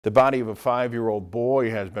The body of a 5-year-old boy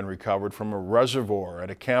has been recovered from a reservoir at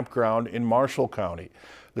a campground in Marshall County.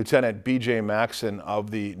 Lieutenant B.J. Maxson of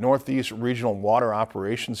the Northeast Regional Water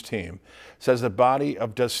Operations Team says the body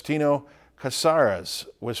of Destino Casares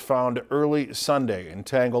was found early Sunday,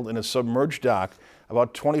 entangled in a submerged dock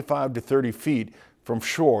about 25 to 30 feet from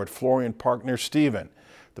shore at Florian Park near Stephen.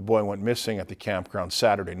 The boy went missing at the campground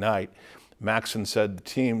Saturday night. Maxson said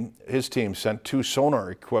his team sent 2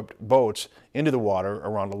 sonar-equipped boats into the water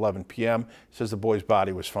around 11 p.m. Says the boy's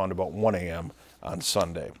body was found about 1 a.m. on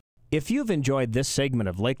Sunday. If you've enjoyed this segment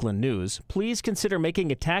of Lakeland News, please consider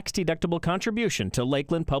making a tax-deductible contribution to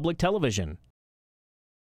Lakeland Public Television.